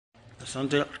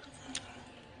Asante.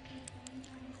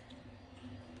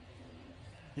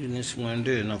 Ines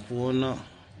Mwende na kuona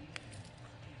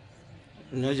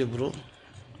nyaje bro.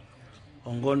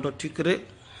 Ongondo Tikre.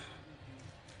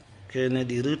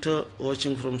 Kennedy Rita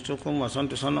watching from Stockholm.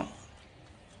 Asante sana.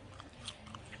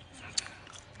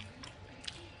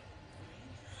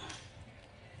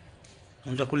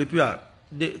 Nitakulipia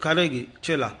Karegi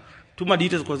Chela. Tuma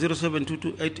details kwa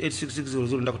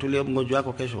 0722886600. Nitakutulia mgonjwa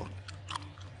wako kesho.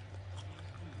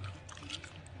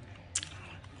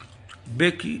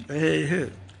 Becky hey.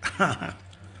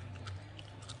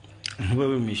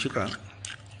 Wewe mishika.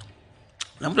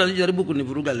 Na mtu alijaribu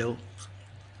kunivuruga leo.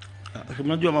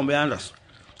 Unajua mambo ya Anders.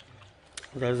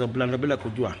 Unaweza blanda bila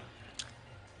kujua.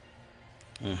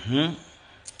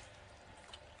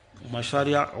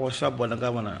 Masharia washabu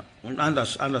wanagavana.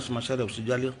 Anders Masharia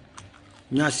usijali.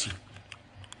 Nyasi.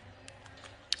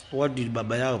 What did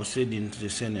Baba Yao said in the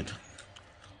Senate?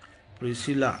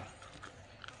 Priscilla.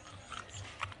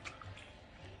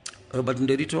 Robert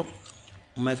Nderito.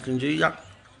 Mike Njia.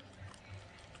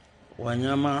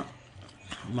 Wanyama.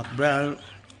 McBride.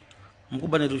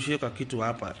 Mkuba nirushie kwa kitu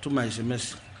hapa. Tuma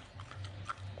SMS.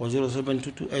 Kwa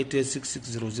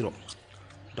 0722886600.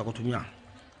 Nitakutumia.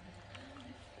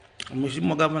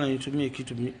 Mheshimiwa Gavana nitumie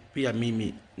kitu pia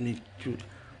mimi ni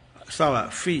sawa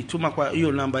fee tuma kwa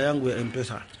hiyo namba yangu ya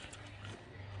M-Pesa.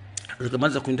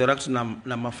 Nikamaliza kuinteract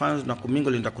na mafans na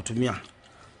kumingle nitakutumia.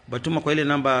 Batuma kwa ile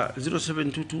namba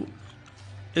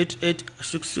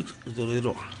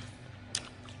 0722886600.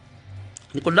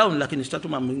 Niko down lakini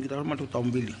sitatuma mwingi kama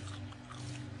 2000.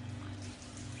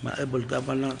 My able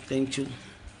governor, thank you.